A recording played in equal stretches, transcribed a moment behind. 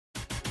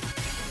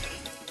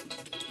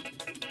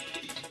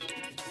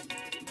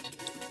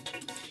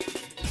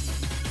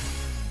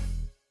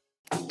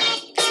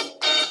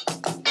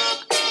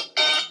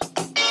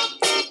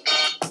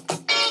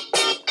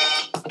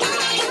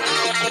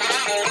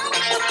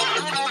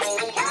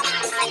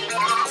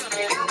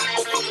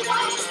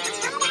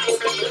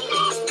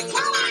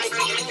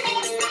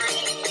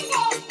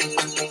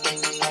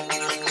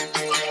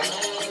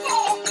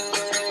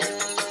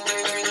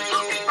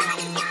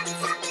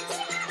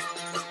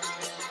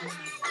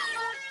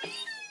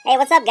Hey,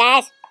 what's up,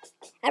 guys?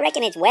 I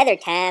reckon it's weather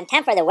time.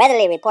 Time for the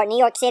weatherly report. New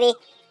York City,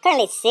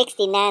 currently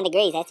 69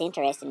 degrees. That's an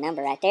interesting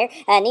number right there.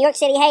 New York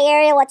City, hey,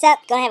 Ariel, what's up?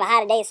 Gonna have a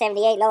high today of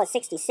 78, low of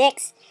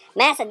 66.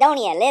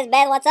 Macedonia,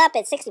 Lisbeth, what's up?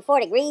 It's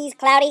 64 degrees,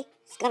 cloudy.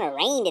 It's gonna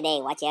rain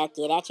today. Watch out,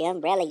 get out your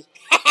umbrella.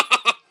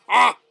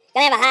 Gonna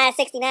have a high of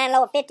 69,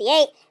 low of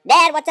 58.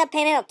 Dad, what's up?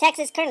 Panhandle,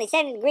 Texas, currently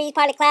 70 degrees,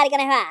 partly cloudy.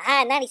 Gonna have a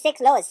high of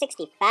 96, low of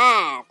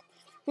 65.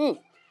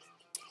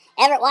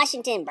 Everett,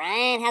 Washington.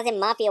 Brian, how's them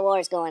Mafia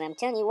Wars going? I'm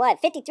telling you what,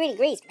 53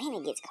 degrees. Man,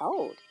 it gets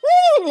cold.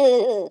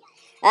 Woo!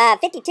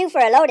 52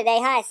 for a low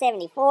today, high of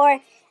 74.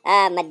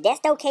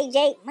 Modesto,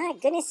 KJ. My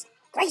goodness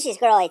gracious,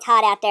 girl, it's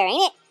hot out there,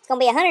 ain't it? It's going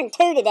to be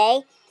 102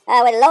 today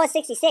with a low of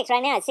 66.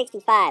 Right now it's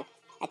 65.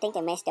 I think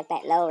they messed up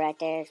that low right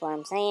there is what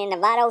I'm saying.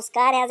 Novato,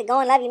 Scott, how's it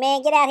going? Love you,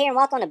 man. Get out here and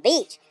walk on the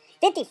beach.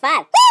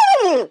 55.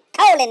 Woo!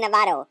 Cold in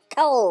Novato.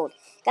 Cold.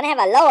 Gonna have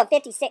a low of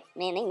 56.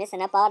 Man, they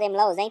missing up all them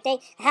lows, ain't they?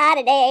 High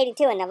today,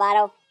 82 in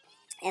Novato.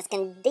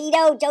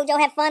 Escondido, JoJo,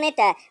 have fun at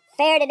the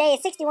fair today.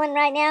 It's 61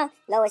 right now.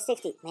 Low is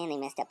 60. Man, they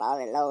messed up all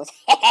the lows.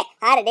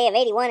 High today of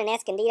 81 in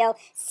Escondido.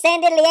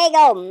 San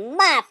Diego,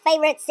 my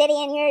favorite city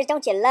and yours.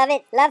 Don't you love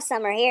it? Love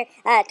summer here.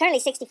 Currently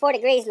 64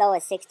 degrees. Low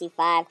is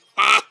 65.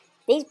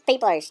 These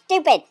people are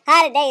stupid.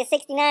 High today is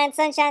 69.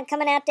 Sunshine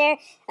coming out there.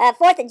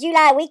 4th of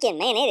July weekend.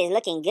 Man, it is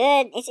looking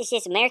good. This is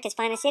just America's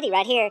finest city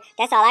right here.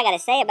 That's all I got to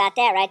say about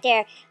that right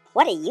there.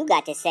 What do you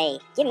got to say?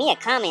 Give me a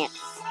comment.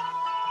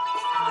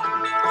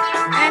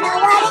 I know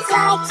what it's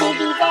like to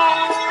be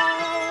there.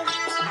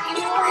 I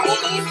know what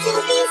it is to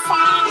be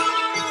sad.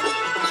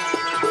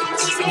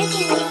 She's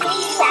making me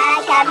feel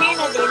like I've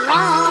never been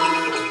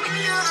wrong.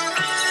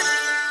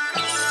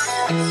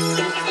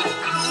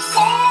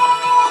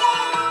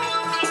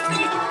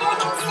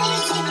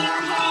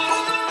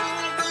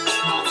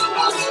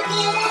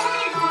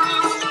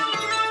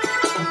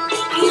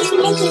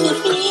 Making me